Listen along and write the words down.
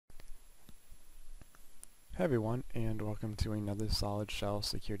Hey everyone, and welcome to another solid shell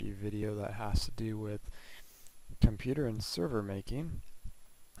security video that has to do with computer and server making.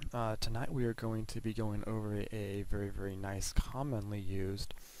 Tonight we are going to be going over a very nice commonly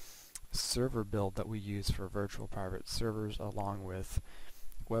used server build that we use for virtual private servers along with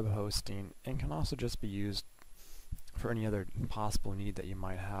web hosting, and can also just be used for any other possible need that you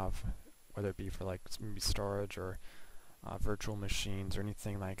might have, whether it be for like maybe storage or virtual machines or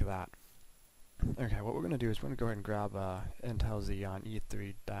anything like that. Okay, what we're going to do is we're going to go ahead and grab Intel Xeon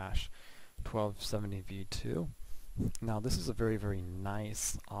E3-1370v2. Now this is a very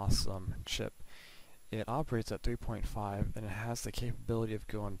nice, awesome chip. It operates at 3.5 and it has the capability of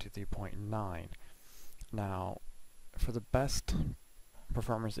going to 3.9. Now, for the best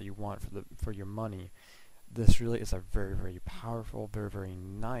performance that you want for your money, this really is a very powerful, very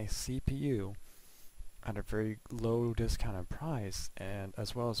nice CPU at a very low discounted price, and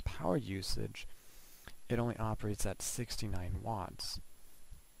as well as power usage, it only operates at 69 watts.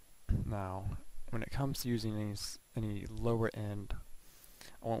 Now, when it comes to using any lower end,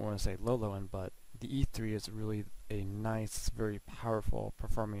 I won't want to say low end, but the E3 is really a nice, very powerful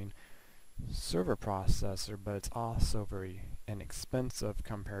performing server processor, but it's also very inexpensive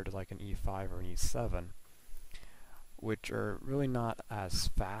compared to like an E5 or an E7, which are really not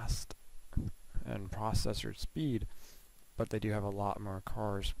as fast and processor speed, but they do have a lot more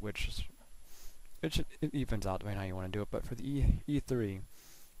cores, which it evens out depending on how you want to do it. But for the E3,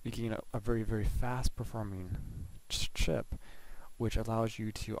 you can get a very fast performing chip, which allows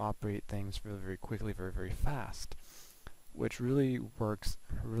you to operate things very quickly, very fast, which really works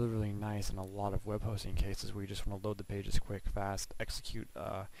really nice in a lot of web hosting cases where you just want to load the pages quick, fast, execute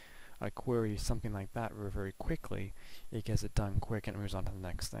a query, something like that very quickly. It gets it done quick and it moves on to the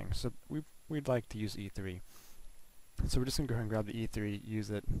next thing. So we'd like to use E3. So we're just going to go ahead and grab the E3, use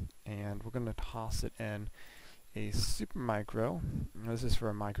it, and we're going to toss it in a Supermicro. This is for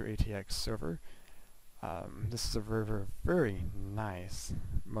a micro ATX server. This is a very nice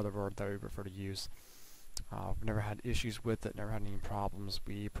motherboard that we prefer to use. We've never had issues with it, never had any problems.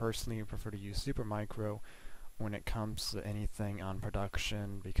 We personally prefer to use Supermicro when it comes to anything on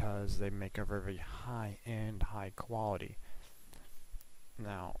production because they make a very high-end, high quality.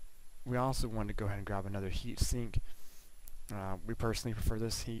 Now, we also want to go ahead and grab another heat sink. We personally prefer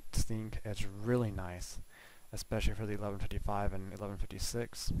this heat sink. It's really nice, especially for the 1155 and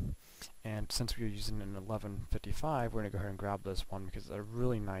 1156. And since we're using an 1155, we're going to go ahead and grab this one because it's a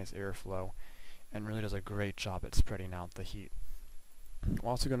really nice airflow and really does a great job at spreading out the heat. We're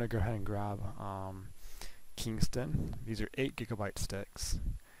also going to go ahead and grab Kingston. These are 8GB sticks,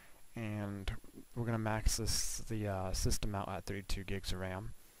 and we're going to max the system out at 32 gigs of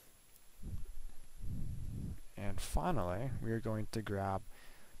RAM. And finally, we are going to grab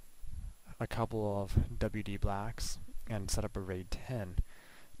a couple of WD blacks and set up a RAID 10.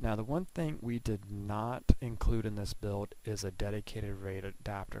 Now the one thing we did not include in this build is a dedicated RAID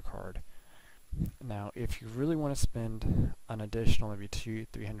adapter card. Now if you really want to spend an additional maybe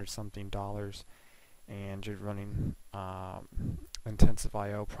 $300 something and you're running intensive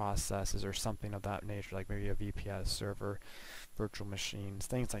I/O processes or something of that nature, like maybe a VPS server, virtual machines,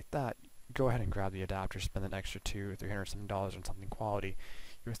 things like that, go ahead and grab the adapter, spend an extra $200 or $300 something on something quality.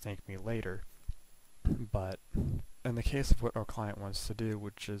 You'll thank me later. But in the case of what our client wants to do,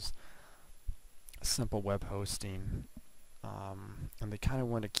 which is simple web hosting, and they kind of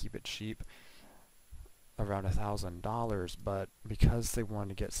want to keep it cheap, around $1,000, but because they wanted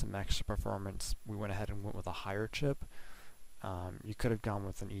to get some extra performance, we went ahead and went with a higher chip. You could have gone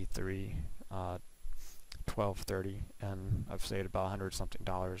with an E3 1230, and I've saved about $100 something,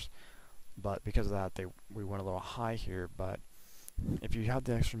 but because of that, we went a little high here. But if you have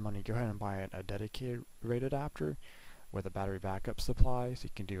the extra money, go ahead and buy a dedicated RAID adapter with a battery backup supply, so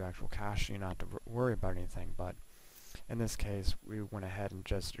you can do actual caching, you don't have to worry about anything. But in this case, we went ahead and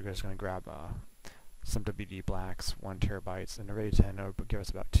you're just going to grab some WD blacks, 1 TB, and a RAID 10 would give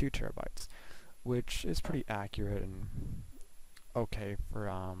us about 2 TB, which is pretty accurate and okay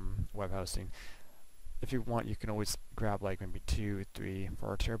for web hosting. If you want, you can always grab like maybe 2, 3,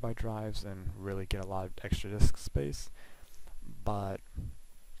 4 TB drives and really get a lot of extra disk space. But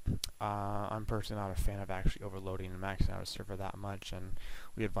I'm personally not a fan of actually overloading and maxing out a server that much, and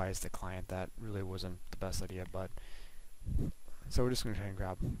we advised the client that really wasn't the best idea. But so we're just going to try and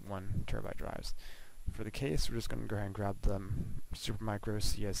grab 1 TB drives. For the case, we're just going to go ahead and grab the Supermicro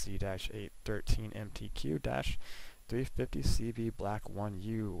CSZ-813MTQ-350CV Black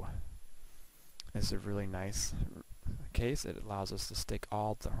 1U. This is a really nice case. It allows us to stick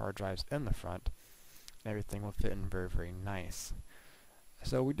all the hard drives in the front. Everything will fit in very nice.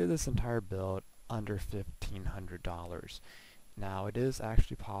 So we did this entire build under $1,500. Now it is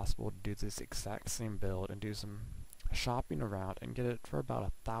actually possible to do this exact same build and do some shopping around and get it for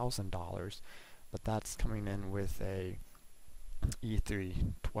about $1,000, but that's coming in with a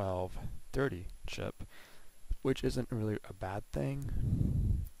E3-1230 chip, which isn't really a bad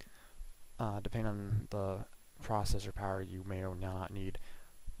thing, depending on the processor power you may or may not need.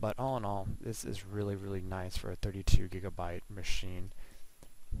 But all in all, this is really nice for a 32 gigabyte machine,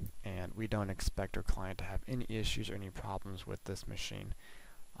 and we don't expect our client to have any issues or any problems with this machine.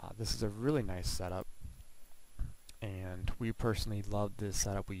 This is a really nice setup, and we personally love this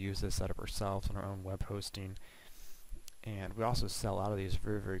setup. We use this setup ourselves on our own web hosting, and we also sell out of these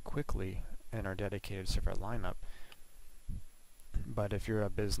very quickly in our dedicated server lineup. But if you're a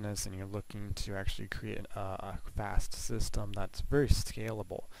business and you're looking to actually create a fast system that's very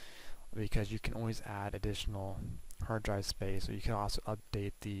scalable, because you can always add additional hard drive space, or you can also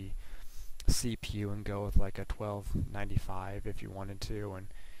update the CPU and go with like a 1295 if you wanted to, and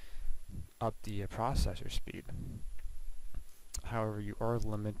up the processor speed. However, you are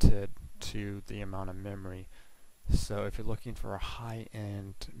limited to the amount of memory. So if you're looking for a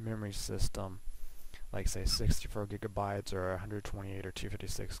high-end memory system, like say 64 gigabytes or 128 or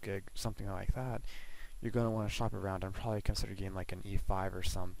 256 gig, something like that, you're going to want to shop around and probably consider getting like an E5 or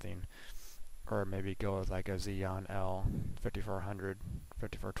something, or maybe go with like a Xeon L 5400,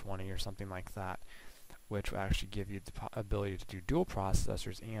 5420 or something like that, which will actually give you the ability to do dual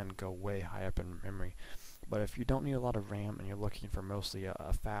processors and go way high up in memory. But if you don't need a lot of RAM and you're looking for mostly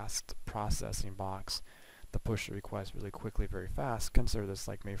a fast processing box to push the request really quickly, very fast, consider this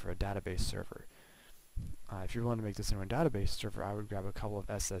like made for a database server. If you want to make this into a database server, I would grab a couple of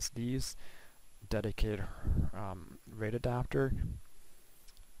SSDs, dedicated RAID adapter,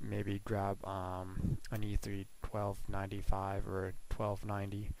 maybe grab an E3-1295 or a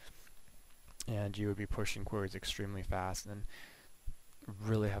 1290, and you would be pushing queries extremely fast and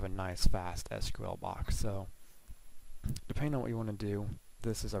really have a nice fast SQL box. So depending on what you want to do,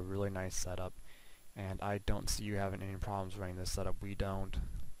 this is a really nice setup, and I don't see you having any problems running this setup. We don't.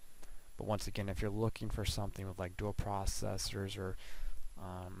 But once again, if you're looking for something with like dual processors or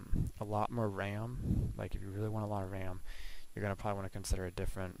a lot more RAM, like if you really want a lot of RAM, you're going to probably want to consider a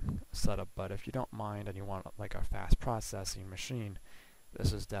different setup. But if you don't mind and you want like a fast processing machine,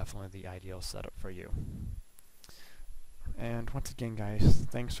 this is definitely the ideal setup for you. And once again, guys,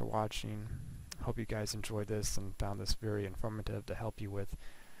 thanks for watching. Hope you guys enjoyed this and found this very informative to help you with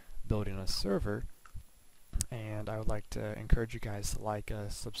building a server. And I would like to encourage you guys to like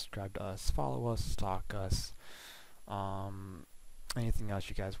us, subscribe to us, follow us, stalk us, anything else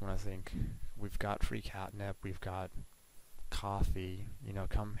you guys want to think. We've got free catnip, we've got coffee, you know,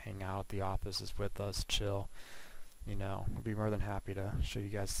 come hang out at the offices with us, chill, you know, we'll be more than happy to show you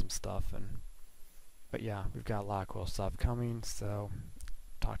guys some stuff. But yeah, we've got a lot of cool stuff coming, so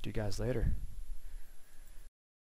talk to you guys later.